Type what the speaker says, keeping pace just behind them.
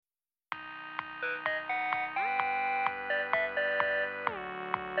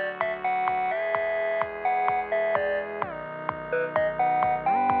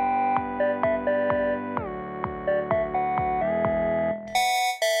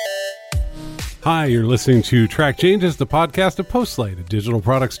Hi, you're listening to Track Changes, the podcast of Postlight, a digital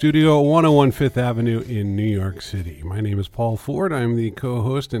product studio at 101 Fifth Avenue in New York City. My name is Paul Ford. I'm the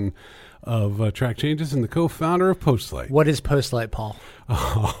co-host of Track Changes and the co-founder of Postlight. What is Postlight, Paul?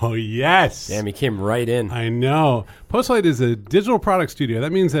 Oh, yes. Damn, he came right in. I know. Postlight is a digital product studio.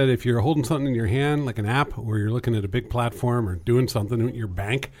 That means that if you're holding something in your hand, like an app, or you're looking at a big platform or doing something at your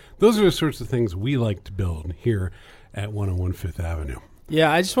bank, those are the sorts of things we like to build here at 101 Fifth Avenue.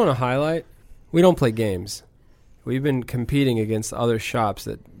 Yeah, I just want to highlight, we don't play games. We've been competing against other shops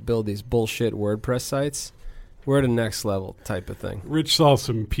that build these bullshit WordPress sites. We're at a next level type of thing. Rich saw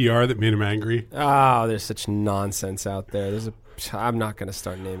some PR that made him angry. Oh, there's such nonsense out there. I'm not going to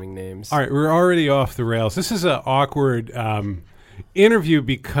start naming names. All right, we're already off the rails. This is an awkward interview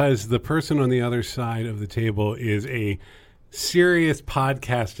because the person on the other side of the table is a serious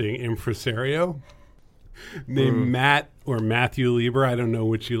podcasting impresario named Matt or Matthew Lieber. I don't know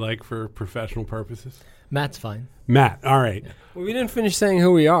which you like for professional purposes. Matt's fine. Matt, all right. Well, we didn't finish saying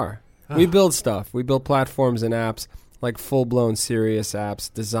who we are. We build stuff. We build platforms and apps, like full-blown serious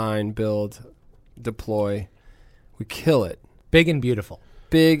apps, design, build, deploy. We kill it. Big and beautiful.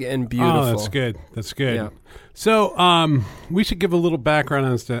 Big and beautiful. Oh, that's good. That's good. Yeah. So we should give a little background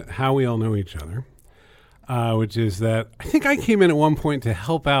as to how we all know each other, which is that I think I came in at one point to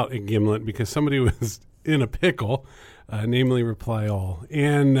help out at Gimlet because somebody was in a pickle, namely Reply All.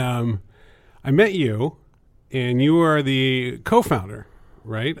 And I met you, and you are the co-founder,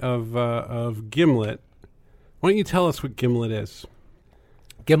 right, of Gimlet. Why don't you tell us what Gimlet is?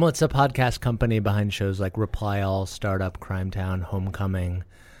 Gimlet's a podcast company behind shows like Reply All, Startup, Crime Town, Homecoming,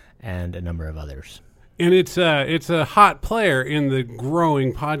 and a number of others. And it's a hot player in the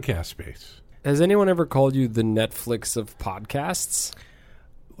growing podcast space. Has anyone ever called you the Netflix of podcasts?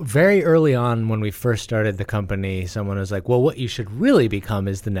 Very early on when we first started the company, someone was like, well, what you should really become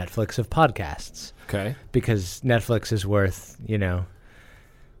is the Netflix of podcasts. Okay. Because Netflix is worth, $7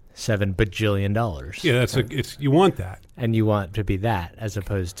 bajillion. Yeah, you want that. And you want to be that as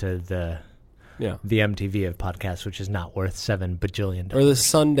opposed to the MTV of podcasts, which is not worth $7 bajillion. Or the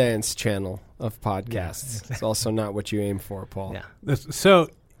Sundance channel of podcasts. Yeah, exactly. It's also not what you aim for, Paul. Yeah. So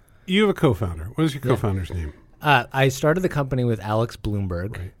you have a co-founder. What is your co-founder's name? I started the company with Alex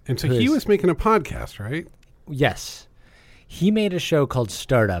Bloomberg. Right. And so he was making a podcast, right? Yes. He made a show called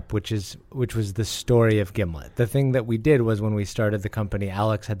Startup, which was the story of Gimlet. The thing that we did was when we started the company,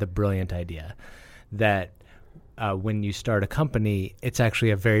 Alex had the brilliant idea that when you start a company, it's actually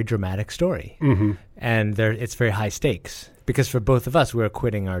a very dramatic story. Mm-hmm. And it's very high stakes. Because for both of us, we were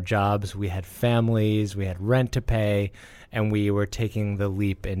quitting our jobs, we had families, we had rent to pay, and we were taking the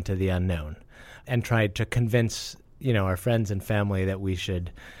leap into the unknown and tried to convince, our friends and family that we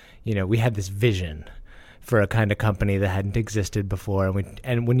should, we had this vision for a kind of company that hadn't existed before.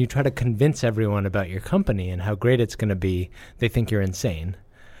 And when you try to convince everyone about your company and how great it's going to be, they think you're insane.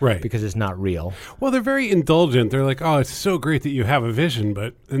 Right. Because it's not real. Well, they're very indulgent. They're like, oh, it's so great that you have a vision,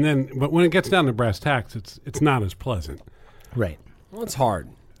 but when it gets down to brass tacks, it's not as pleasant. Right. Well, it's hard.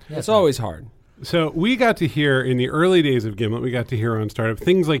 Yeah, it's always hard. So we got to hear in the early days of Gimlet, we got to hear on Startup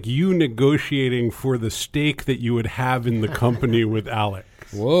things like you negotiating for the stake that you would have in the company with Alex.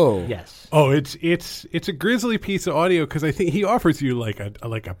 Whoa. Yes. Oh, it's a grisly piece of audio because I think he offers you like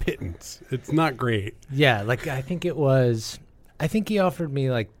a pittance. It's not great. Yeah, I think he offered me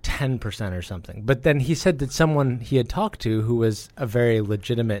like 10% or something. But then he said that someone he had talked to who was a very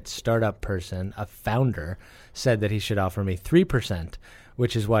legitimate startup person, a founder, said that he should offer me 3%,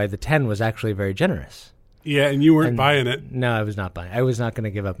 which is why the 10 was actually very generous. Yeah, and you weren't buying it. No, I was not buying it. I was not going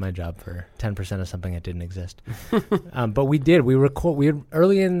to give up my job for 10% of something that didn't exist. But we did. We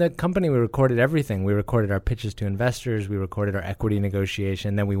early in the company, we recorded everything. We recorded our pitches to investors. We recorded our equity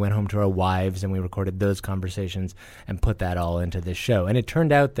negotiation. Then we went home to our wives and we recorded those conversations and put that all into this show. And it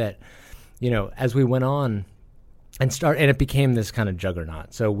turned out that, as we went on and it became this kind of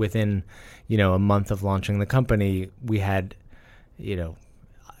juggernaut. So within, a month of launching the company, we had,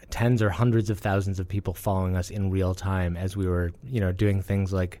 tens or hundreds of thousands of people following us in real time as we were, doing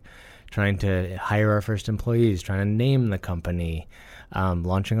things like trying to hire our first employees, trying to name the company,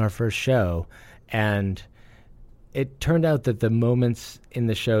 launching our first show. And it turned out that the moments in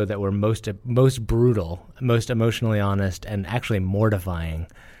the show that were most brutal, most emotionally honest, and actually mortifying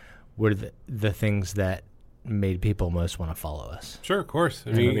were the things that made people most want to follow us. Sure, of course.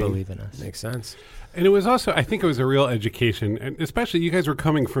 I mean, believe in us. Makes sense. And it was also, I think it was a real education, and especially you guys were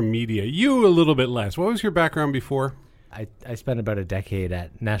coming from media. You a little bit less. What was your background before? I spent about a decade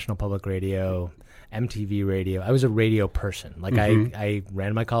at National Public Radio, MTV Radio. I was a radio person. Like I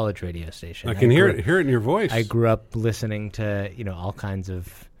ran my college radio station. I can hear it in your voice. I grew up listening to all kinds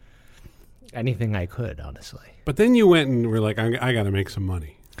of anything I could, honestly. But then you went and were like, I got to make some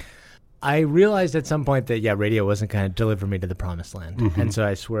money. I realized at some point that, radio wasn't going to deliver me to the promised land. Mm-hmm. And so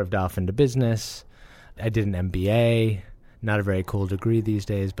I swerved off into business. I did an MBA. Not a very cool degree these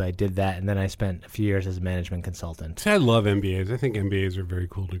days, but I did that. And then I spent a few years as a management consultant. See, I love MBAs. I think MBAs are very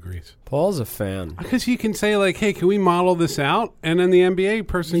cool degrees. Paul's a fan. Because you can say, like, hey, can we model this out? And then the MBA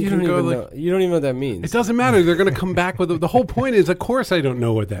person You can don't go, even like, know. You don't even know what that means. it doesn't matter. They're going to come back with it. The whole point is, of course, I don't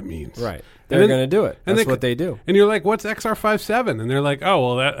know what that means. Right. They're going to do it. and That's they- what they do. And you're like, what's XR57? And they're like,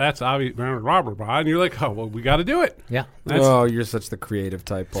 oh, well, that's obvious. And you're like, oh, well, we got to do it. Yeah. That's Oh, you're such the creative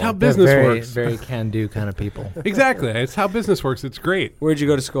type, how Paul. business They're very, works. very can-do kind of people. Exactly. It's how business works. It's great. Where'd you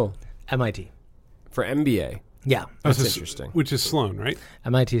go to school? MIT. For MBA. Yeah. That's This is- interesting. Which is Sloan, right?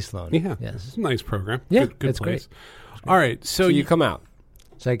 MIT Sloan. Yeah. Yes. It's a nice program. Yeah, Good it's place. great. All right. So So you come out.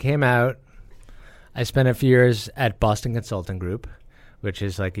 So I came out. I spent a few years at Boston Consulting Group, which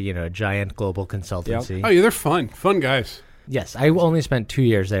is like a giant global consultancy. Oh, yeah, they're fun. Fun guys. Yes, I only spent 2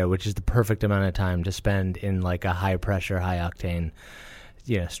 years there, which is the perfect amount of time to spend in like a high pressure, high octane,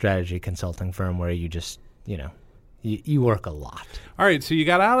 strategy consulting firm where you just, you work a lot. All right. So you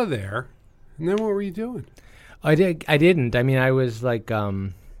got out of there. And then what were you doing? I didn't. I mean, I was like,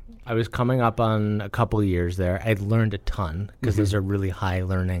 I was coming up on a couple years there. I'd learned a ton because those are really high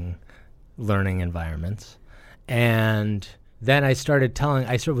learning environments. And then I started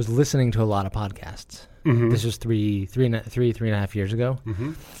was listening to a lot of podcasts. This was three and a half years ago.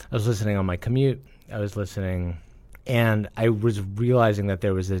 I was listening on my commute. I was listening, and I was realizing that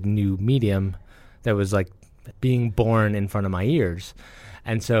there was a new medium that was like being born in front of my ears.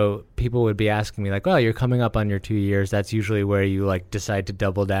 And so people would be asking me like, well, you're coming up on your 2 years. That's usually where you like decide to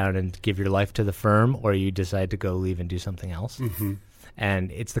double down and give your life to the firm, or you decide to go leave and do something else.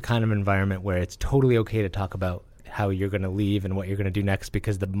 And it's the kind of environment where it's totally okay to talk about how you're going to leave and what you're going to do next,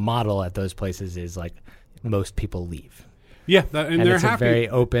 because the model at those places is like most people leave. Yeah. And they're it's happy. a very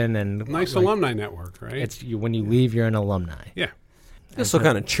open and Nice like, alumni network, right? It's when you leave, you're an alumni. Yeah. This will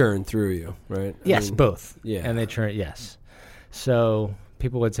kind of churn through you, right? Yes, both. Yeah. And they churn. Yes. So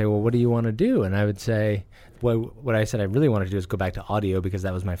people would say, well, what do you want to do? And I would say, what I said I really wanted to do is go back to audio because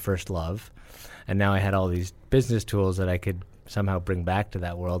that was my first love. And now I had all these business tools that I could somehow bring back to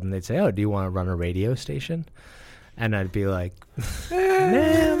that world. And they'd say, oh, do you want to run a radio station? And I'd be like,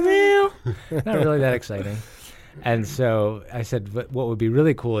 no, not really that exciting. And so I said, what would be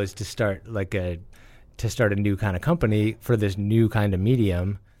really cool is to start a new kind of company for this new kind of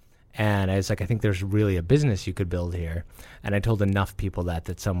medium. And I was like, I think there's really a business you could build here. And I told enough people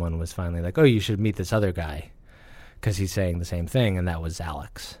that someone was finally like, oh, you should meet this other guy because he's saying the same thing. And that was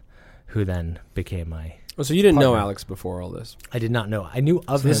Alex, who then became my Oh, so you didn't know partner. Alex before all this? I did not know. I knew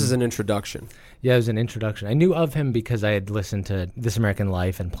of him. This is an introduction. Yeah, it was an introduction. I knew of him because I had listened to This American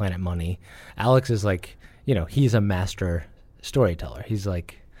Life and Planet Money. Alex is like, he's a master storyteller. He's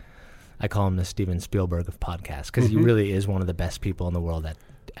like, I call him the Steven Spielberg of podcasts because he really is one of the best people in the world at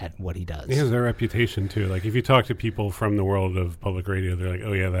what he does. He has a reputation, too. Like, if you talk to people from the world of public radio, they're like,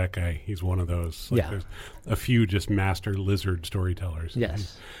 oh, yeah, that guy, he's one of those. Like, there's a few just master lizard storytellers.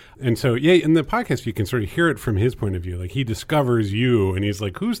 Yes. And so, yeah, in the podcast, you can sort of hear it from his point of view. Like, he discovers you, and he's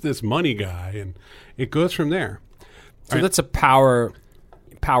like, who's this money guy? And it goes from there. So that's a power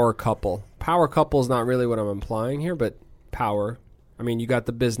couple. Power couple is not really what I'm implying here, but power. I mean, you got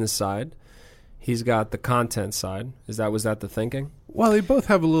the business side. He's got the content side. Was that the thinking? Well, they both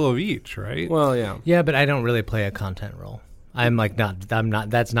have a little of each, right? Well, yeah. Yeah, but I don't really play a content role. I'm not,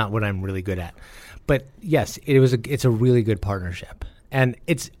 that's not what I'm really good at. But yes, it's a really good partnership. And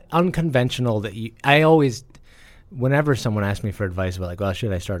it's unconventional that whenever someone asks me for advice about like, well,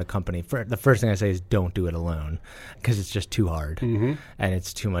 should I start a company? The first thing I say is don't do it alone because it's just too hard and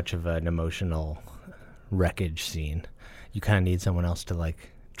it's too much of an emotional wreckage scene. You kind of need someone else to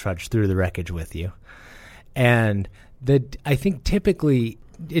like trudge through the wreckage with you. And I think typically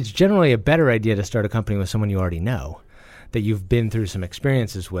it's generally a better idea to start a company with someone you already know, that you've been through some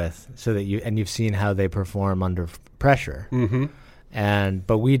experiences with, so that you've seen how they perform under pressure.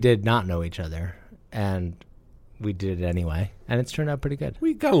 But we did not know each other, and we did it anyway, and it's turned out pretty good.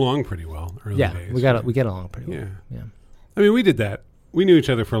 We got along pretty well early days. we get along pretty well. Yeah. I mean, we did that. We knew each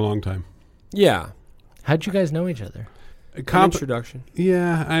other for a long time. Yeah. How'd you guys know each other? An introduction.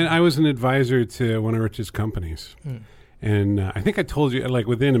 Yeah, I was an advisor to one of Rich's companies. And I think I told you, like,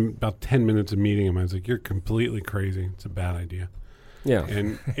 within about 10 minutes of meeting him, I was like, you're completely crazy. It's a bad idea. Yeah.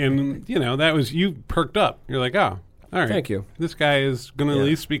 And that was, you perked up. You're like, oh, all right. Thank you. This guy is going to at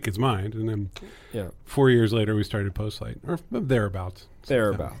least speak his mind. And then 4 years later, we started Postlight, or thereabouts.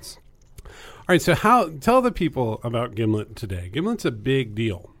 Thereabouts. All right, so tell the people about Gimlet today. Gimlet's a big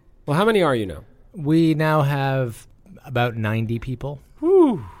deal. Well, how many are you now? We now have about 90 people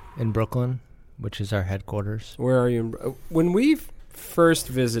Whew. in Brooklyn, which is our headquarters. Where are you? When we first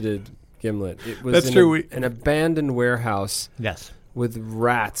visited Gimlet, it was That's in true. an abandoned warehouse Yes. with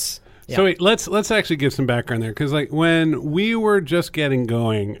rats. So wait, let's actually give some background there, because like when we were just getting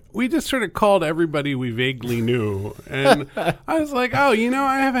going, we just sort of called everybody we vaguely knew, and I was like, oh,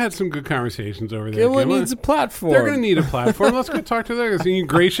 I have had some good conversations over there. Gimlet needs a platform. They're going to need a platform. Let's go talk to them. And you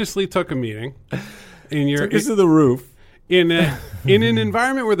graciously took a meeting, and Took us to the roof. in an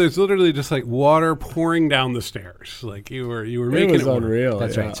environment where there's literally just like water pouring down the stairs. Like you were making it work. unreal.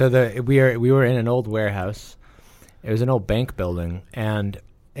 That's right. So we were in an old warehouse. It was an old bank building, and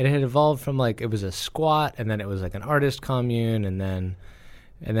it had evolved from like, it was a squat, and then it was like an artist commune, and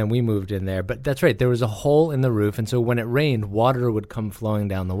then we moved in there. But that's right, there was a hole in the roof, and so when it rained, water would come flowing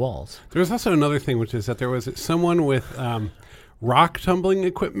down the walls. There was also another thing, which is that there was someone with rock tumbling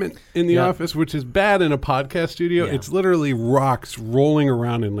equipment in the office, which is bad in a podcast studio. Yeah. It's literally rocks rolling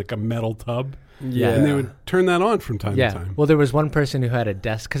around in like a metal tub. Yeah. And they would turn that on from time to time. Well, there was one person who had a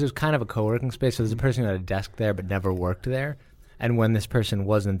desk, because it was kind of a co-working space, so there's a person who had a desk there but never worked there. And when this person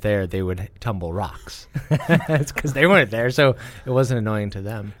wasn't there, they would tumble rocks. It's because they weren't there, so it wasn't annoying to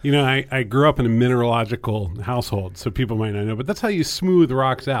them. I grew up in a mineralogical household, so people might not know, but that's how you smooth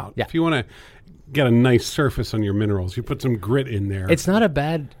rocks out. Yeah. If you want to get a nice surface on your minerals, you put some grit in there. It's not a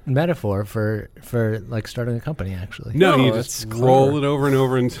bad metaphor for like starting a company, actually. No, No, you it's just roll clever. it over and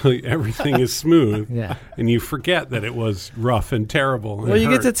over until everything is smooth. Yeah. And you forget that it was rough and terrible. And Well, you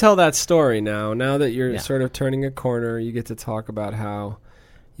get to hurt. tell that story now. Now that you're Yeah. sort of turning a corner, you get to talk about how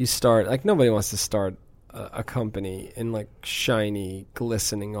you start. Like, nobody wants to start a company in like shiny,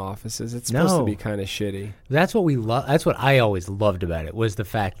 glistening offices. It's supposed to No. be kind of shitty. That's what we love. That's what I always loved about it, was the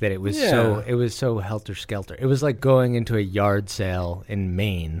fact that it was so helter skelter. It was like going into a yard sale in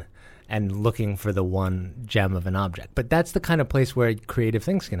Maine and looking for the one gem of an object. But that's the kind of place where creative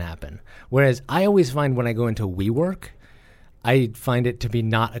things can happen. Whereas I always find when I go into WeWork, I find it to be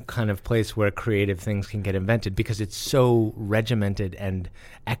not a kind of place where creative things can get invented, because it's so regimented and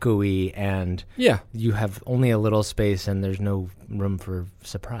echoey, and Yeah. you have only a little space and there's no room for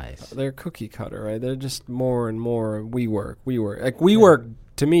surprise. They're cookie cutter, right? They're just more and more WeWork. Like, WeWork,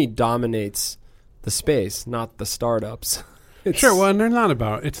 to me, dominates the space, not the startups. Sure, well,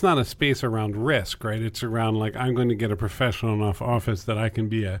 and it's not a space around risk, right? It's around like, I'm going to get a professional enough office that I can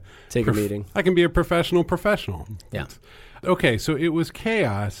be a meeting. I can be a professional. Yeah. Okay, so it was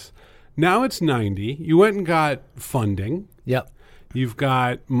chaos. Now it's 90. You went and got funding. Yep. You've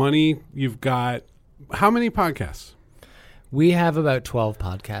got money. You've got how many podcasts? We have about 12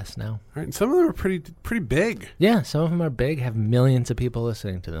 podcasts now. All right, and some of them are pretty big. Yeah, some of them are big, have millions of people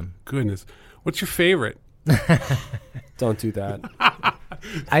listening to them. Goodness. What's your favorite? Don't do that.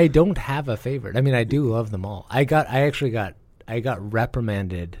 I don't have a favorite. I mean, I do love them all. I got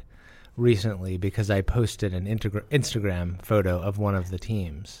reprimanded recently because I posted an Instagram photo of one of the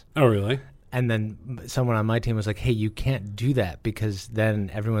teams. Oh, really? And then someone on my team was like, hey, you can't do that, because then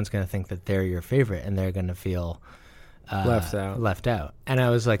everyone's going to think that they're your favorite and they're going to feel Left out. And I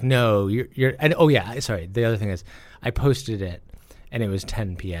was like, no, you're and oh yeah, sorry. The other thing is I posted it and it was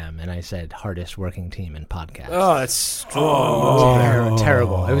 10 p.m. and I said hardest working team in podcast. Oh, that's strong.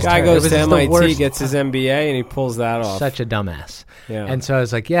 Terrible. It was Guy terrible. goes It to was just the MIT, worst. gets his MBA, and he pulls that off. Such a dumbass. Yeah. And so I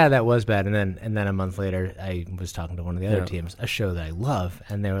was like, yeah, that was bad. And then a month later, I was talking to one of the other Yeah. teams, a show that I love,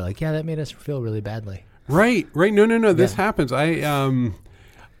 and they were like, yeah, that made us feel really badly. Right. No. This happens.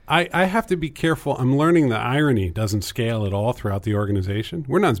 I have to be careful. I'm learning that irony doesn't scale at all throughout the organization.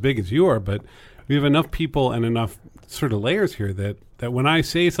 We're not as big as you are, but we have enough people and enough sort of layers here that when I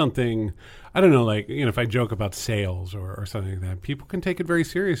say something, I don't know, like, if I joke about sales or something like that, people can take it very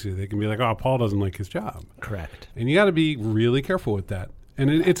seriously. They can be like, oh, Paul doesn't like his job. Correct. And you got to be really careful with that. And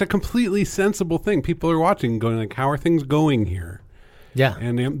it's a completely sensible thing. People are watching going like, how are things going here? Yeah.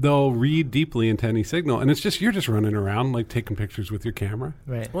 And they'll read deeply into any signal. And it's just, you're just running around like taking pictures with your camera.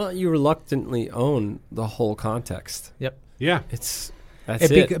 Right. Well, you reluctantly own the whole context. Yep. Yeah. That's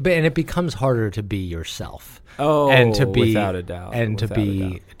it. And it becomes harder to be yourself. Oh, and to be without a doubt. and to Without a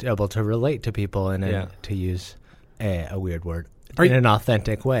be doubt. able to relate to people and Yeah. to use a weird word Are in you- an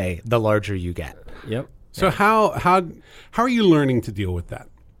authentic way. The larger you get. Yep. So how are you learning to deal with that?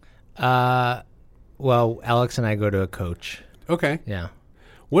 Well, Alex and I go to a coach. Okay. Yeah.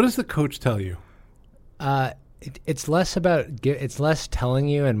 What does the coach tell you? It's less it's less telling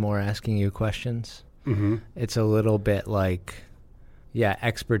you and more asking you questions. Mm-hmm. It's a little bit like,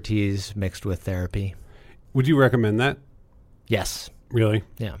 expertise mixed with therapy. Would you recommend that? Yes. Really?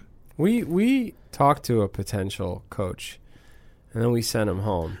 Yeah. We talked to a potential coach, And then we sent him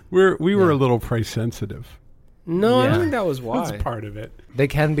home. We were a little price sensitive. No, I Yeah. don't think that was why. That's part of it. They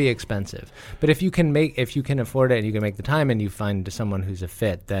can be expensive, but if you can afford it and you can make the time and you find someone who's a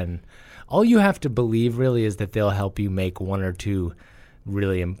fit, then all you have to believe really is that they'll help you make one or two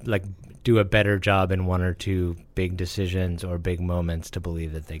really do a better job in one or two big decisions or big moments to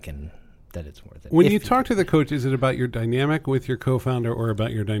believe that that it's worth it. When you talk to the coach, is it about your dynamic with your co-founder or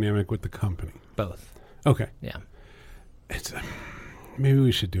about your dynamic with the company? Both. Okay. Yeah. Maybe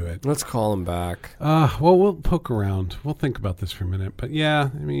we should do it. Let's call him back. Well, we'll poke around. We'll think about this for a minute. But yeah,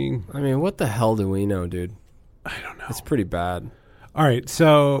 I mean, what the hell do we know, dude? I don't know. It's pretty bad. All right.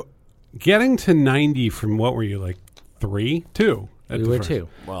 So getting to 90 from what were you, like 3? 2? We were 2.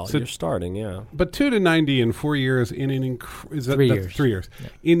 Well, So- you're starting, yeah. But 2 to 90 in 4 years in an 3 years. 3 years. Yeah.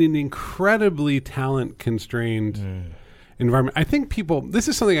 In an incredibly talent constrained environment. I think this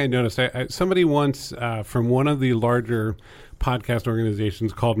is something I noticed. Somebody once from one of the larger podcast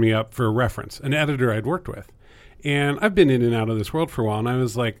organizations called me up for a reference, an editor I'd worked with. And I've been in and out of this world for a while. And I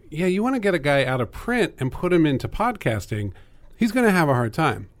was like, yeah, you want to get a guy out of print and put him into podcasting, he's going to have a hard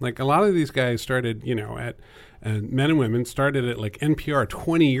time. Like a lot of these guys started, men and women started at like NPR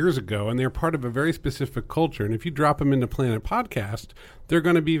 20 years ago, and they're part of a very specific culture. And if you drop them into Planet Podcast, they're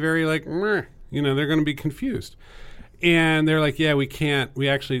going to be very like, meh, they're going to be confused. And they're like, yeah,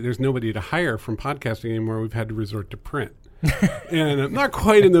 there's nobody to hire from podcasting anymore. We've had to resort to print. And not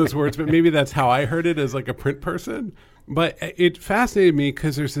quite in those words, but maybe that's how I heard it as like a print person. But it fascinated me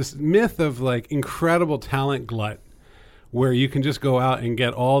because there's this myth of like incredible talent glut where you can just go out and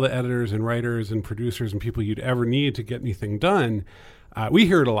get all the editors and writers and producers and people you'd ever need to get anything done. We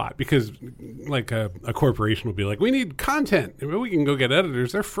hear it a lot because like a corporation will be like, we need content. We can go get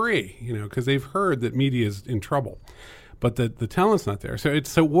editors. They're free, because they've heard that media is in trouble. But the talent's not there.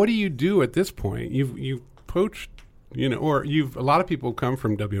 So what do you do at this point? You've poached, or a lot of people come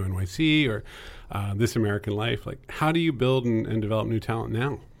from WNYC or This American Life. Like, how do you build and develop new talent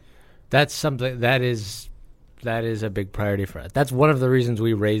now? That's something that is a big priority for us. That's one of the reasons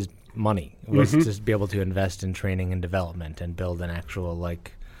we raised money, was to be able to invest in training and development and build an actual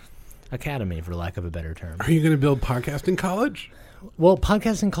academy, for lack of a better term. Are you going to build podcasting college? Well,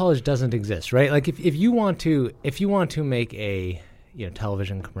 podcasting college doesn't exist, right? Like if you want to make a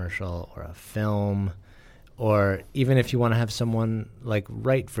television commercial or a film, or even if you want to have someone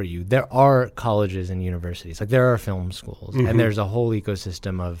write for you, there are colleges and universities. Like there are film schools, and there's a whole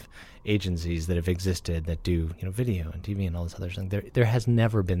ecosystem of agencies that have existed that do video and TV and all this other stuff. There has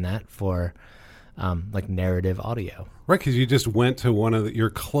never been that for narrative audio. Right, because you just went to one of your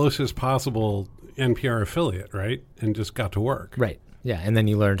closest possible NPR affiliate, right, and just got to work. Right. Yeah, and then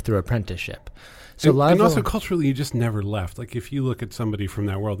you learned through apprenticeship. So and also culturally, you just never left. Like if you look at somebody from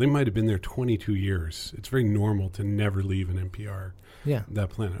that world, they might have been there 22 years. It's very normal to never leave an NPR. Yeah.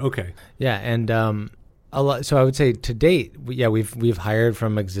 That planet. Okay. Yeah, and a lot. So I would say to date, we've hired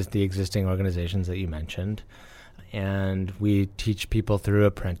from the existing organizations that you mentioned, and we teach people through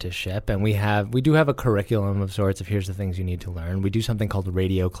apprenticeship, and we do have a curriculum of sorts of here's the things you need to learn. We do something called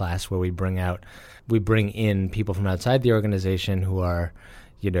radio class where we bring in people from outside the organization who are,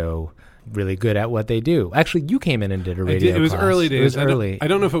 really good at what they do. Actually, you came in and did a radio class. It was early days. It was early. I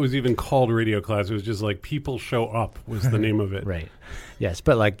don't know if it was even called radio class. It was just like People Show Up was the name of it. Right. Yes,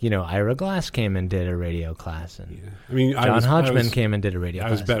 but Ira Glass came and did a radio class, and John Hodgman came and did a radio class.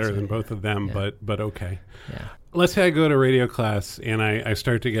 I was better than both of them, but okay. Yeah. Let's say I go to radio class and I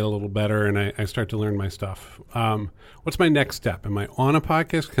start to get a little better and I start to learn my stuff. What's my next step? Am I on a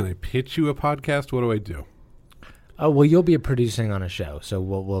podcast? Can I pitch you a podcast? What do I do? Well, you'll be producing on a show, so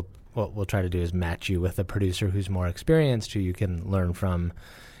what we'll try to do is match you with a producer who's more experienced, who you can learn from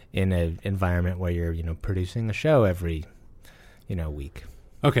in an environment where you're, producing a show every, week.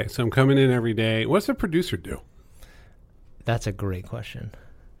 Okay, so I'm coming in every day. What's a producer do? That's a great question.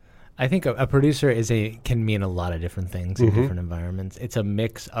 I think a producer can mean a lot of different things in different environments. It's a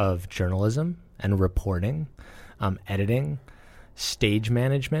mix of journalism and reporting, editing, stage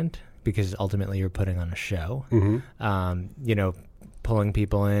management, because ultimately you're putting on a show. Pulling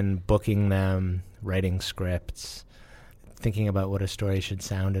people in, booking them, writing scripts, thinking about what a story should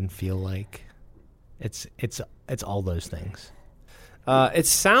sound and feel like. It's all those things. It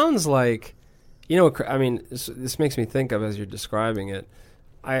sounds like, this makes me think of, as you're describing it,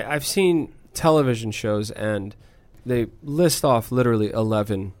 I've seen television shows and they list off literally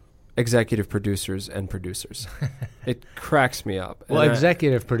 11 executive producers and producers. It cracks me up. Well,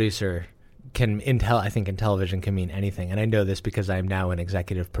 executive producer I think in television can mean anything. And I know this because I'm now an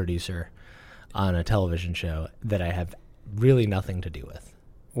executive producer on a television show that I have really nothing to do with.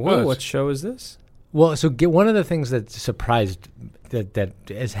 What show is this? Well, so one of the things that surprised that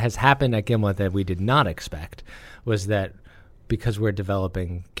has happened at Gimlet that we did not expect was that because we're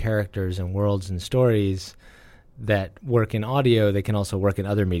developing characters and worlds and stories that work in audio, they can also work in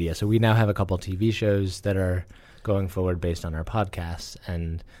other media. So we now have a couple TV shows that are going forward based on our podcasts.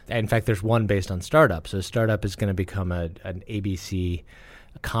 And in fact, there's one based on Startup. So Startup is going to become an ABC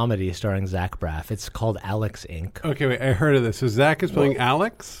comedy starring Zach Braff. It's called Alex Inc. Okay, wait, I heard of this. So Zach is playing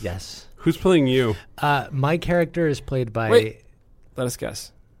Alex? Yes. Who's playing you? My character is played by... Wait, let us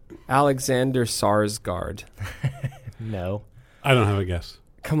guess. Alexander Sarsgaard. No. I don't have a guess.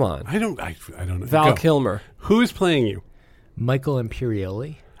 Come on. I don't know. Val Go. Kilmer. Who is playing you? Michael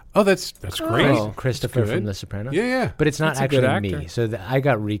Imperioli. Oh, that's great. Oh. Christopher That's good. from The Sopranos. Yeah. But it's not That's a good actually actor. me. So I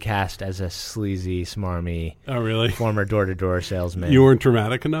got recast as a sleazy, smarmy, Oh, really? former door-to-door salesman. You weren't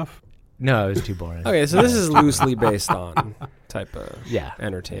dramatic enough? No, it was too boring. Okay, so this is loosely based on type of Yeah.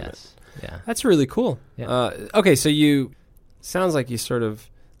 entertainment. Yes. Yeah. That's really cool. Yeah. Okay, so sounds like you sort of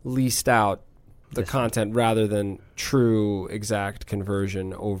leased out the Yes. content rather than true exact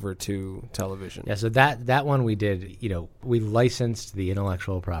conversion over to television. Yeah, so that one we did, we licensed the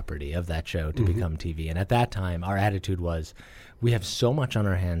intellectual property of that show to become TV. And at that time, our attitude was, we have so much on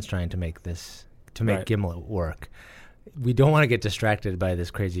our hands trying to make Right. Gimlet work. We don't want to get distracted by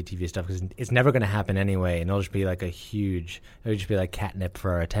this crazy TV stuff because it's never going to happen anyway, and it'll just be like it'll just be like catnip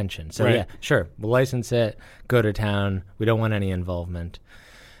for our attention. So Right. yeah, sure, we'll license it, go to town. We don't want any involvement.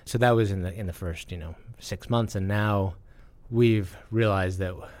 So that was in the first 6 months, and now we've realized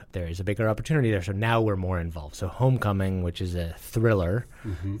that there is a bigger opportunity there. So now we're more involved. So Homecoming, which is a thriller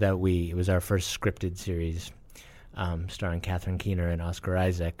it was our first scripted series. Starring Catherine Keener and Oscar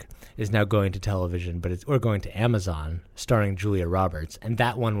Isaac, is now going to television, but we're going to Amazon, starring Julia Roberts, and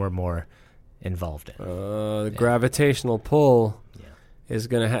that one we're more involved in. The gravitational pull Yeah. is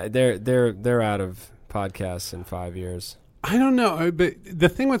going to they're out of podcasts in 5 years. I don't know. But the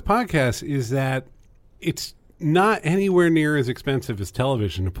thing with podcasts is that it's not anywhere near as expensive as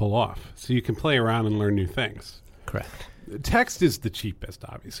television to pull off. So you can play around and learn new things. Correct. Text is the cheapest,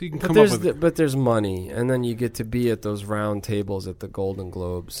 obviously. You can But come there's up with but there's money, and then you get to be at those round tables at the Golden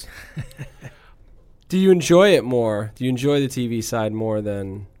Globes. Do you enjoy it more? Do you enjoy the TV side more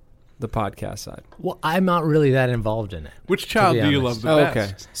than the podcast side? Well, I'm not really that involved in it. Which child be do you honest. love the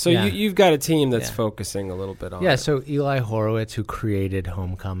Okay, best? so Yeah. you've got a team that's Yeah. focusing a little bit on Yeah, it. so Eli Horowitz, who created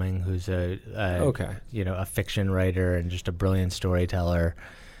Homecoming, who's a fiction writer and just a brilliant storyteller,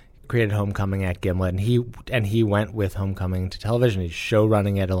 created Homecoming at Gimlet, and he went with Homecoming to television. He's show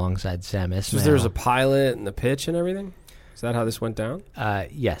running it alongside Sam Ismail. So there's a pilot and the pitch and everything? Is that how this went down?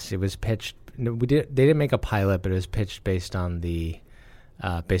 Yes, it was pitched. No, they didn't make a pilot, but it was pitched based on a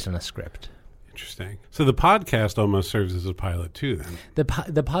script. Interesting. So the podcast almost serves as a pilot too, then.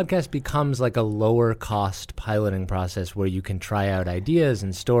 The podcast becomes like a lower cost piloting process where you can try out ideas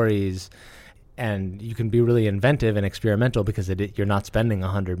and stories, and you can be really inventive and experimental because you're not spending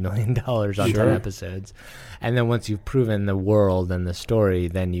 $100 million on 10 episodes. And then once you've proven the world and the story,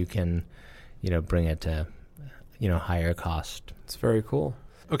 then you can, bring it to, higher cost. It's very cool.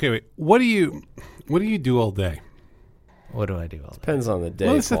 Okay, wait. What do you do all day? What do I do all day? Depends on the day.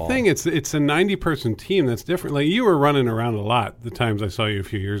 Well, that's the Paul. thing. It's a 90-person team. That's different. Like you were running around a lot the times I saw you a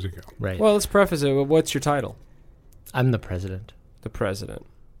few years ago. Right. Well, let's preface it. What's your title? I'm the president, The president.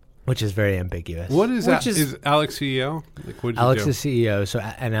 which is very ambiguous. What is Which that? Is Alex CEO? Like, what Alex do? is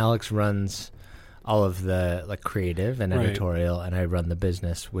CEO, and Alex runs all of the creative and Right. editorial, and I run the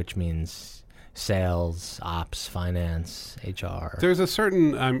business, which means sales, ops, finance, HR. There's a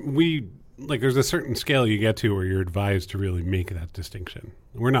certain there's a certain scale you get to where you're advised to really make that distinction.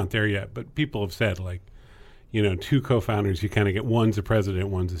 We're not there yet, but people have said two co-founders, you kind of get one's a president,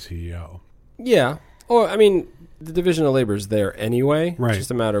 one's a CEO. Yeah. Or, I mean, the division of labor is there anyway. Right. It's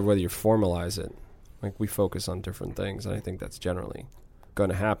just a matter of whether you formalize it. Like, we focus on different things, and I think that's generally going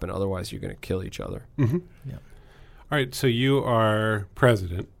to happen. Otherwise, you're going to kill each other. Mm-hmm. Yeah. All right, so you are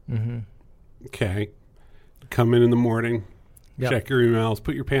president. Mm-hmm. Okay. Come in the morning, Yep. check your emails,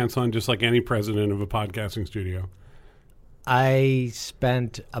 put your pants on just like any president of a podcasting studio. I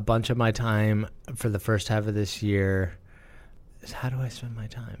spent a bunch of my time for the first half of this year. How do I spend my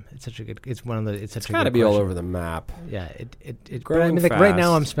time? It's such a good. It's one of the. It's such It's a got to good be all question. over the map. Yeah. But I Growing mean, right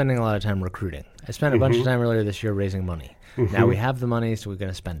now fast. I'm spending a lot of time recruiting. I spent a bunch of time earlier this year raising money. Now we have the money, so we're going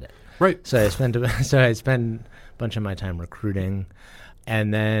to spend it. Right. So I spend a bunch of my time recruiting,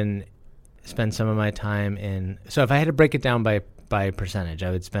 and then spend some of my time in. So if I had to break it down by percentage,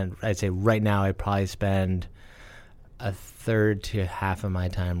 I'd say right now I probably spend a third to half of my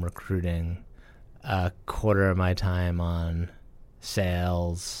time recruiting, a quarter of my time on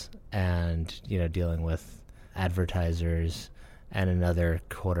sales, and dealing with advertisers, and another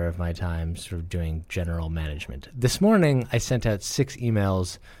quarter of my time sort of doing general management. This morning, I sent out 6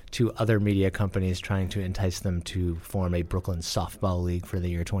 emails to other media companies trying to entice them to form a Brooklyn softball league for the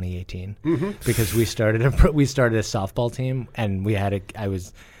year 2018, because we started a softball team, and we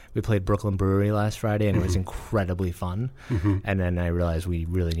played Brooklyn Brewery last Friday, and it was incredibly fun. And then I realized we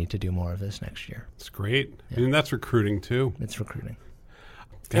really need to do more of this next year. It's great. Yeah. I mean, that's recruiting too. It's recruiting.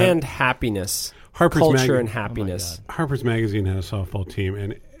 And happiness. Culture and happiness. Harper's Magazine had a softball team,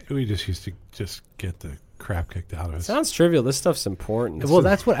 and we just used to just get the crap kicked out of us. Sounds trivial. This stuff's important. Well,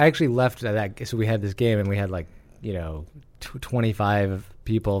 that's what I actually left at that. So we had this game, and we had 25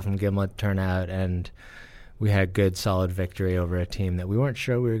 people from Gimlet turn out, and we had a good, solid victory over a team that we weren't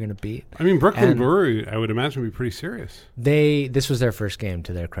sure we were going to beat. I mean, Brooklyn Brewery, I would imagine, would be pretty serious. This was their first game,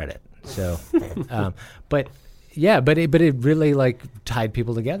 to their credit. So, but it really tied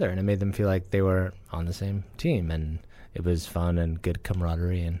people together, and it made them feel like they were on the same team, and it was fun and good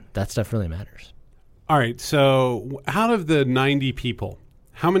camaraderie, and that stuff really matters. All right. So, out of the 90 people,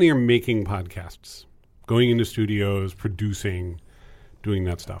 how many are making podcasts, going into studios, producing, doing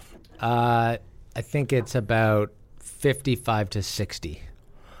that stuff? I think it's about 55 to 60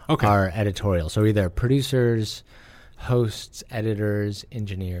 okay. are editorial. So either producers, hosts, editors,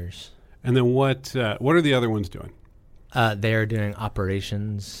 engineers. And then what are the other ones doing? They are doing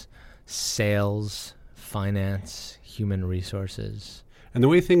operations, sales, finance, human resources. And the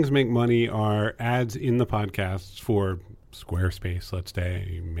way things make money are ads in the podcasts for Squarespace, let's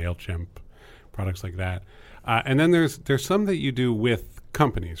say, MailChimp, products like that. And then there's some that you do with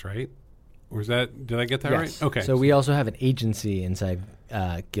companies, right? Or did I get that yes. right? Okay. So we also have an agency inside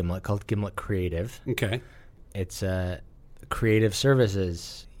Gimlet called Gimlet Creative. Okay. It's a creative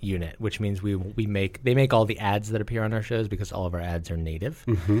services unit, which means they make all the ads that appear on our shows, because all of our ads are native,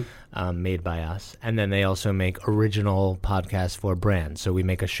 made by us. And then they also make original podcasts for brands. So we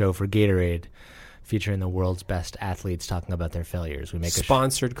make a show for Gatorade featuring the world's best athletes talking about their failures. We make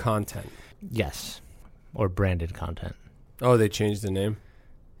sponsored content. Yes. Or branded content. Oh, they changed the name?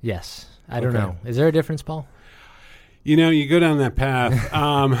 Yes. I don't know. Is there a difference, Paul? You go down that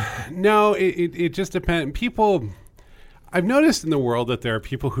path. No, it just depends. People, I've noticed in the world that there are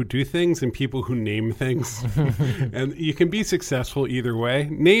people who do things and people who name things. And you can be successful either way.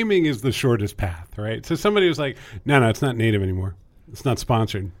 Naming is the shortest path, right? So somebody was like, no, it's not native anymore. It's not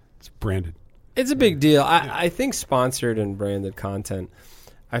sponsored. It's branded. It's a big deal. I think sponsored and branded content,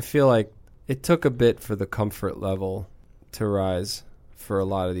 I feel like it took a bit for the comfort level to rise for a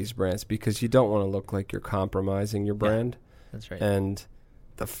lot of these brands, because you don't want to look like you're compromising your brand. Yeah, that's right. And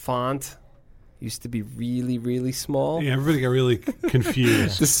the font used to be really, really small. Yeah, everybody got really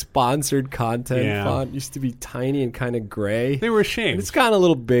confused. The sponsored content font used to be tiny and kind of gray. They were ashamed. It's gotten a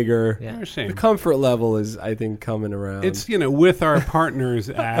little bigger. Yeah. They were ashamed. The comfort level is, I think, coming around. It's, with our partners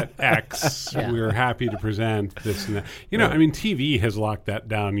at X, we're happy to present this and that. I mean, TV has locked that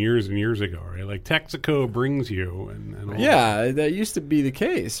down years and years ago, right? Like Texaco brings you and all that used to be the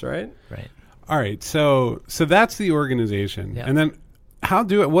case, right? Right. All right. So that's the organization. Yeah. And then what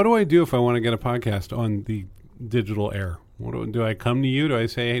do I do if I want to get a podcast on the digital air? Do I come to you? Do I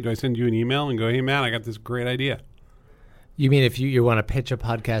say, hey, do I send you an email and go, hey, man, I got this great idea? You mean if you want to pitch a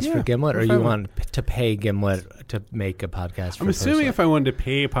podcast for Gimlet, or you want to pay Gimlet to make a podcast for I'm assuming if I wanted to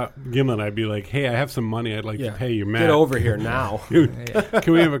pay Gimlet, I'd be like, hey, I have some money I'd like to pay you, Matt. Get over here now.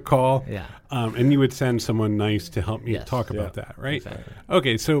 Can we have a call? Yeah. And you would send someone nice to help me talk about that, right? Exactly.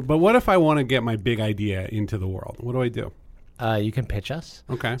 Okay, but what if I want to get my big idea into the world? What do I do? You can pitch us.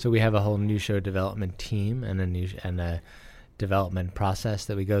 Okay. So we have a whole new show development team and a development process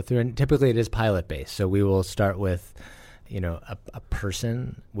that we go through, and typically it is pilot based. So we will start with, a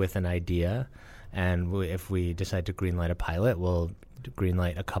person with an idea, and if we decide to greenlight a pilot, we'll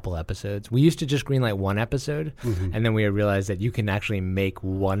greenlight a couple episodes. We used to just greenlight one episode, and then we realized that you can actually make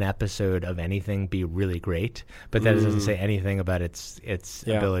one episode of anything be really great, but that doesn't say anything about its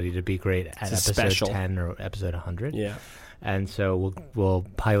ability to be great at episode special. 10 or episode 100. Yeah. And so we'll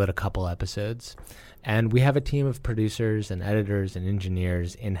pilot a couple episodes. And we have a team of producers and editors and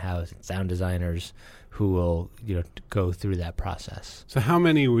engineers in-house, and sound designers who will go through that process. So how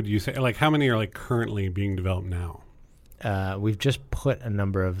many would you say, how many are currently being developed now? We've just put a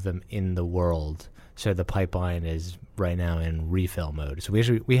number of them in the world. So the pipeline is right now in refill mode. So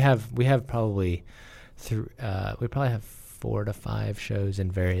we have probably we probably have 4 to 5 shows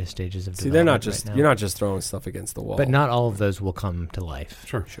in various stages of See, they're development not just right now. you're not just throwing stuff against the wall. But not all of those will come to life.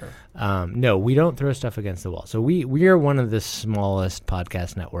 Sure. No, we don't throw stuff against the wall. So we are one of the smallest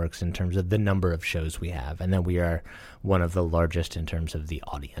podcast networks in terms of the number of shows we have, and then we are one of the largest in terms of the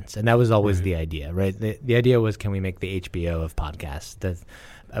audience. And that was always the idea, right? The idea was, can we make the HBO of podcasts,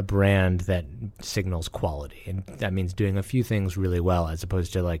 a brand that signals quality, and that means doing a few things really well, as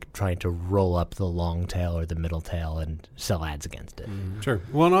opposed to like trying to roll up the long tail or the middle tail and sell ads against it. Sure.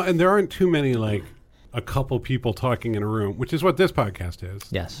 Well, no, and there aren't too many like a couple people talking in a room, which is what this podcast is.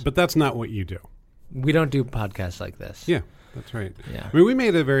 Yes. But that's not what you do. We don't do podcasts like this. Yeah, that's right. Yeah. I mean, we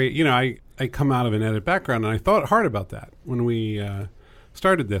made a very, I come out of an edit background, and I thought hard about that when we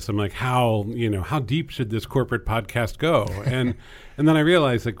started this. I'm like, how deep should this corporate podcast go? And then I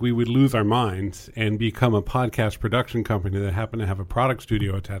realized like we would lose our minds and become a podcast production company that happened to have a product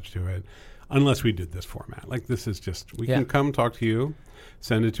studio attached to it, unless we did this format. Like this is just, we can come talk to you,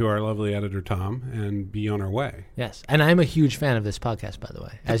 send it to our lovely editor, Tom, and be on our way. Yes. And I'm a huge fan of this podcast, by the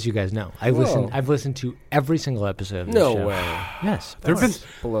way, as you guys know. I've listened to every single episode of this show. No way. Yes. That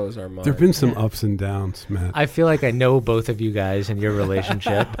blows our mind. There have been some ups and downs, Matt. I feel like I know both of you guys and your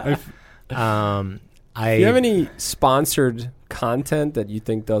relationship. Do you have any sponsored content that you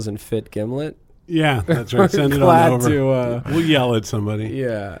think doesn't fit Gimlet? Yeah, that's right. Send it on over. We'll yell at somebody.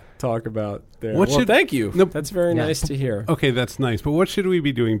 Yeah, talk about there. Thank you. No, that's very nice to hear. Okay, that's nice. But what should we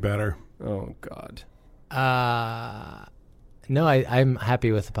be doing better? Oh, God. No, I'm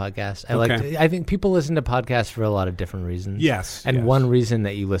happy with the podcast. I think people listen to podcasts for a lot of different reasons. Yes. And one reason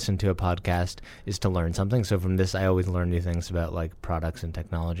that you listen to a podcast is to learn something. So from this, I always learn new things about like products and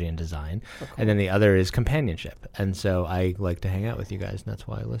technology and design. Oh, cool. And then the other is companionship. And so I like to hang out with you guys, and that's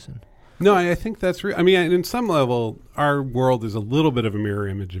why I listen. No, I think that's real. I mean, in some level, our world is a little bit of a mirror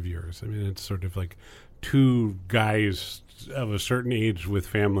image of yours. I mean, it's sort of like two guys of a certain age with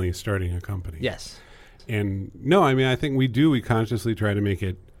families starting a company. Yes. And no, I mean, I think we consciously try to make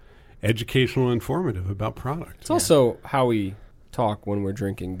it educational and informative about product. It's also how we talk when we're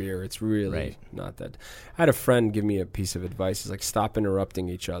drinking beer. It's really not that. I had a friend give me a piece of advice. It's like, stop interrupting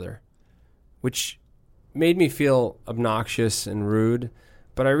each other, which made me feel obnoxious and rude.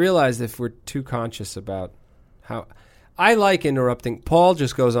 But I realized if we're too conscious about how I like interrupting, Paul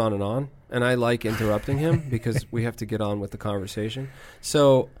just goes on, and I like interrupting him because we have to get on with the conversation.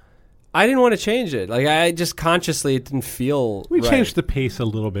 So I didn't want to change it. Like I just consciously, it didn't feel We right. changed the pace a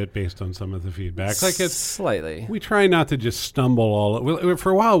little bit based on some of the feedback. Like it's slightly. We try not to just stumble for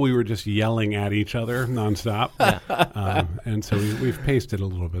a while, we were just yelling at each other nonstop. And so we've paced it a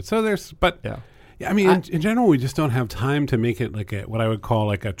little bit. So I mean, in general, we just don't have time to make it like what I would call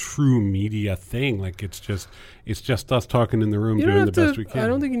like a true media thing. Like it's just us talking in the room doing the best we can. I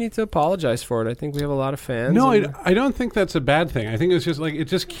don't think you need to apologize for it. I think we have a lot of fans. No, I don't think that's a bad thing. I think it's just like it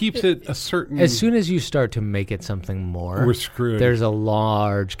just keeps it a certain. As soon as you start to make it something more, we're screwed. There's a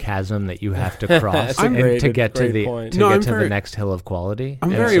large chasm that you have to cross to get to the next hill of quality. I'm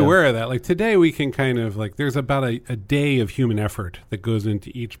very aware of that. Like today, we can kind of like there's about a day of human effort that goes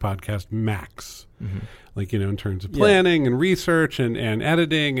into each podcast max. Mm-hmm. Like, in terms of planning and research and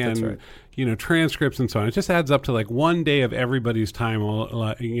editing and, transcripts and so on. It just adds up to like one day of everybody's time,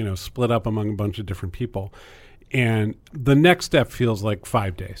 split up among a bunch of different people. And the next step feels like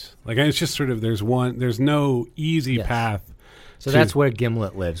 5 days. Like it's just sort of there's no easy path. So that's where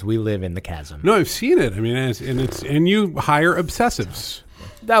Gimlet lives. We live in the chasm. No, I've seen it. I mean, and you hire obsessives.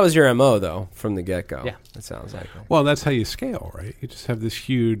 That was your MO, though, from the get-go. Yeah. It sounds like. Well, that's how you scale, right? You just have this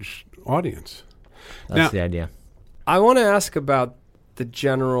huge audience. That's the idea. I want to ask about the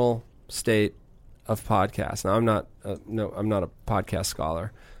general state of podcasts. Now, I'm not a podcast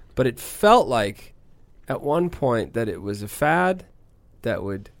scholar, but it felt like at one point that it was a fad that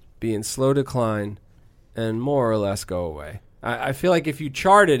would be in slow decline and more or less go away. I feel like if you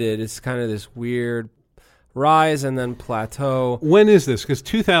charted it, it's kind of this weird rise and then plateau. When is this? Because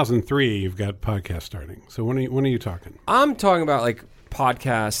 2003, you've got podcast starting. So when are you talking? I'm talking about like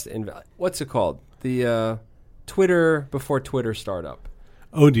podcast and what's it called? The Twitter before Twitter startup.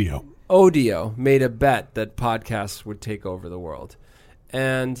 Odeo made a bet that podcasts would take over the world,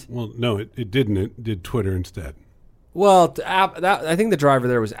 and no, it didn't. It did Twitter instead. Well, I think the driver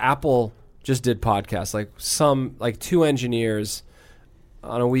there was Apple. Just did podcasts. Like two engineers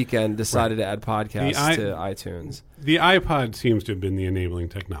on a weekend decided to add podcasts to iTunes. The iPod seems to have been the enabling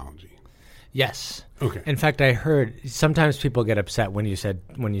technology. Yes. Okay. In fact, I heard sometimes people get upset when you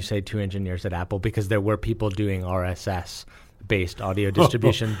say two engineers at Apple because there were people doing RSS-based audio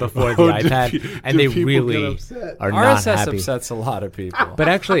distribution before the iPad, and they really are not happy. RSS upsets a lot of people. But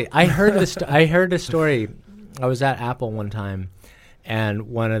actually, I heard a story I was at Apple one time, and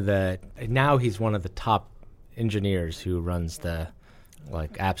now he's one of the top engineers who runs the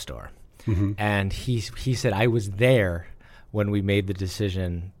App Store. Mm-hmm. And he said, I was there when we made the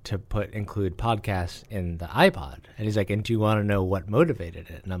decision to include podcasts in the iPod. And he's like, and do you want to know what motivated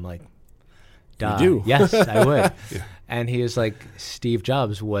it? And I'm like, duh. You do. Yes, I would. Yeah. And he was like, Steve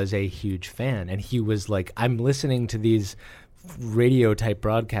Jobs was a huge fan. And he was like, I'm listening to these radio type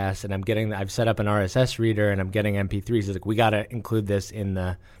broadcasts and I've set up an RSS reader and I'm getting MP3s. He's like, we got to include this in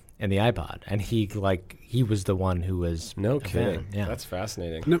the iPod. And he was the one who was No a kidding. fan. Yeah. That's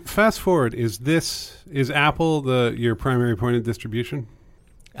fascinating. Now, fast forward, is Apple your primary point of distribution?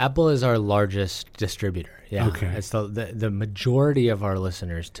 Apple is our largest distributor. Yeah. Okay. It's the majority of our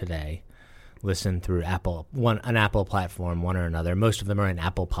listeners today listen through an Apple platform, one or another. Most of them are in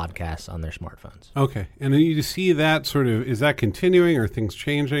Apple Podcasts on their smartphones. Okay. And then you see that is that continuing or things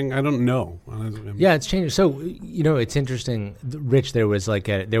changing? I don't know. Yeah, it's changing. So, it's interesting. Rich, there was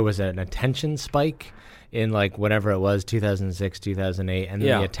an attention spike in whatever it was, 2006, 2008, and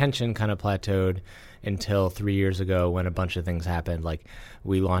then the attention kind of plateaued until 3 years ago when a bunch of things happened. Like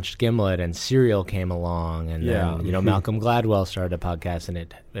we launched Gimlet and Serial came along, and then Malcolm Gladwell started a podcast, and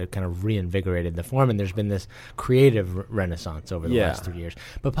it kind of reinvigorated the form. And there's been this creative renaissance over the last 3 years.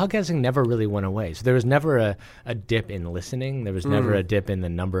 But podcasting never really went away. So there was never a dip in listening. There was never a dip in the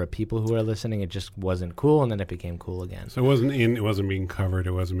number of people who are listening. It just wasn't cool, and then it became cool again. So it wasn't being covered.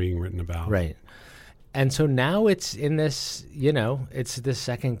 It wasn't being written about. Right. And so now it's in this, it's the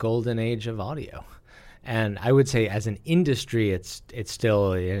second golden age of audio. And I would say as an industry, it's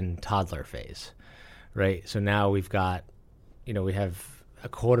still in toddler phase, right? So now we've got, we have a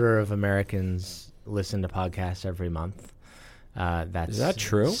quarter of Americans listen to podcasts every month. Is that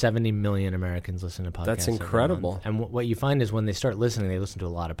true? 70 million Americans listen to podcasts. That's incredible. And what you find is when they start listening, they listen to a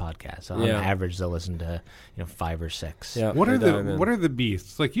lot of podcasts. So on average, they'll listen to 5 or 6. Yeah. What are the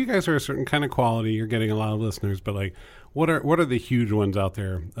beasts? Like you guys are a certain kind of quality. You're getting a lot of listeners, but what are the huge ones out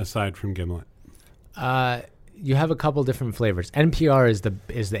there aside from Gimlet? You have a couple different flavors. NPR is the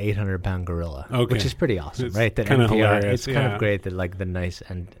 800-pound gorilla, which is pretty awesome, It's right? That kinda NPR, hilarious, it's kind of great that the nice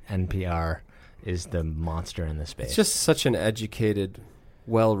NPR is the monster in the space. It's just such an educated,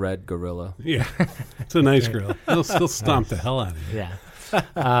 well-read gorilla. Yeah, it's a nice gorilla. He'll still stomp the hell out of you.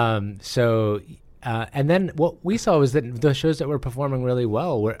 Yeah. And then what we saw was that the shows that were performing really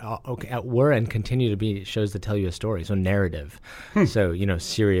well were and continue to be shows that tell you a story. So narrative. So,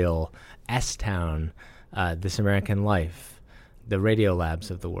 Serial, S-Town, This American Life, the Radio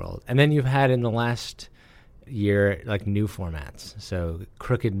Labs of the world. And then you've had in the last year new formats. So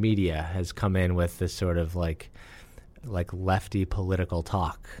Crooked Media has come in with this sort of like lefty political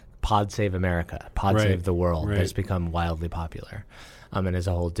talk. Pod Save America, Pod Save the World has become wildly popular, and is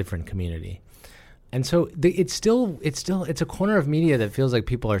a whole different community. And so it's a corner of media that feels like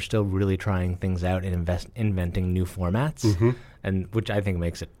people are still really trying things out and inventing new formats, and which I think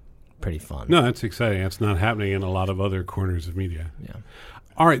makes it pretty fun. No, that's exciting. That's not happening in a lot of other corners of media. Yeah.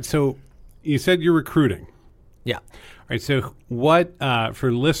 All right. So you said you're recruiting. Yeah. All right. So what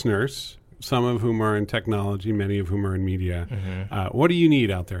for listeners, some of whom are in technology, many of whom are in media, what do you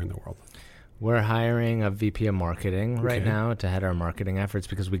need out there in the world? We're hiring a VP of marketing right now to head our marketing efforts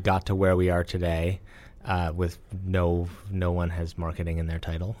because we got to where we are today with no one has marketing in their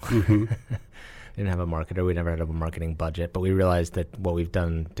title. Didn't have a marketer. We never had a marketing budget, but we realized that what we've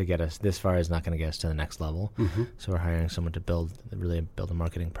done to get us this far is not going to get us to the next level. So we're hiring someone to really build a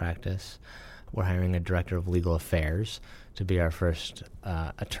marketing practice. We're hiring a director of legal affairs to be our first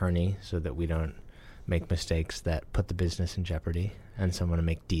attorney so that we don't make mistakes that put the business in jeopardy and someone to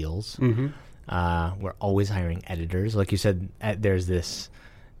make deals. We're always hiring editors. Like you said, there's this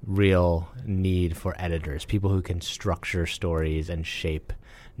real need for editors, people who can structure stories and shape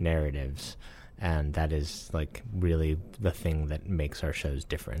narratives. And that is really the thing that makes our shows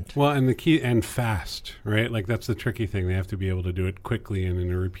different. Well, and the key and fast, right? That's the tricky thing. They have to be able to do it quickly and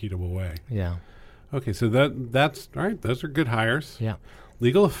in a repeatable way. Yeah. Okay, so that's all right. Those are good hires. Yeah.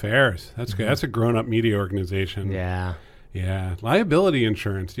 Legal affairs. That's good. That's a grown-up media organization. Yeah. Yeah. Liability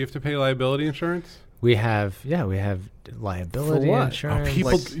insurance. Do you have to pay liability insurance? We have liability For what? insurance.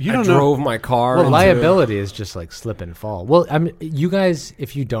 People, you I don't drove my car. Well, liability is just slip and fall. Well, you guys,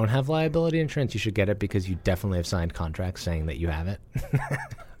 if you don't have liability insurance, you should get it because you definitely have signed contracts saying that you have it.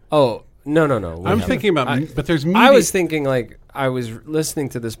 Oh, No. I'm thinking about, but there's media. I was thinking like I was listening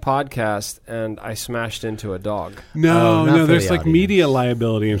to this podcast and I smashed into a dog. No, there's like audience. media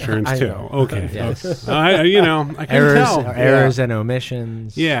liability insurance I too. know. Okay. Yes. I can tell. Errors and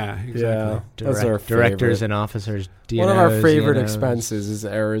omissions. Yeah, exactly. Yeah, that's our Directors favorite. and officers. DNOs, One of our favorite DNOs. expenses is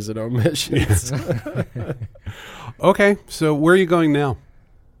errors and omissions. Okay, so where are you going now?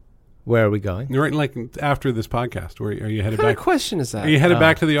 Where are we going? You're right, like after this podcast. Where are you headed What kind of back? question is that? Are you headed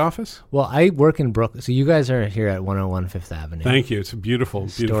back to the office? Well, I work in Brooklyn. So you guys are here at 101 Fifth Avenue. Thank you. It's a beautiful,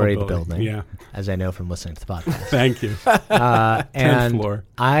 beautiful Storied building. Yeah. As I know from listening to the podcast. Thank you. 10th and floor.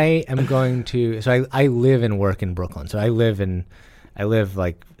 I am going to. So I live and work in Brooklyn. So I live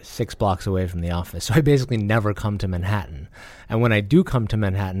like 6 blocks away from the office. So I basically never come to Manhattan. And when I do come to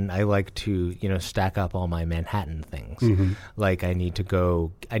Manhattan, I like to, stack up all my Manhattan things. Mm-hmm. Like I need to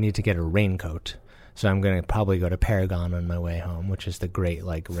get a raincoat. So I'm going to probably go to Paragon on my way home, which is the great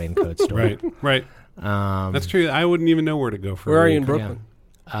like raincoat store. Right. That's true. I wouldn't even know where to go for. Where a are you in raincoat.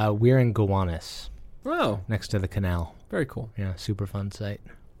 Brooklyn? We're in Gowanus, Oh, next to the canal. very cool. Yeah, super fun site.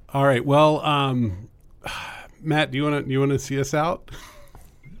 All right. Well, Matt, do you want to see us out?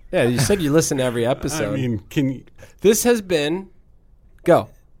 Yeah, you said you listen to every episode. I mean, can you? This has been go.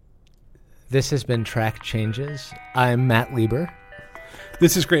 This has been Track Changes. I'm Matt Lieber.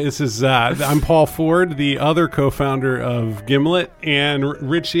 This is great. This is I'm Paul Ford, the other co-founder of Gimlet, and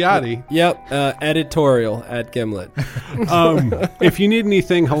Rich Ciotti. Yep, editorial at Gimlet. If you need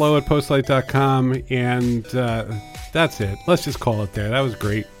anything, hello@postlight.com, and that's it. Let's just call it there. That was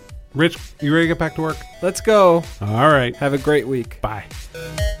great. Rich, you ready to get back to work? Let's go. All right. Have a great week. Bye.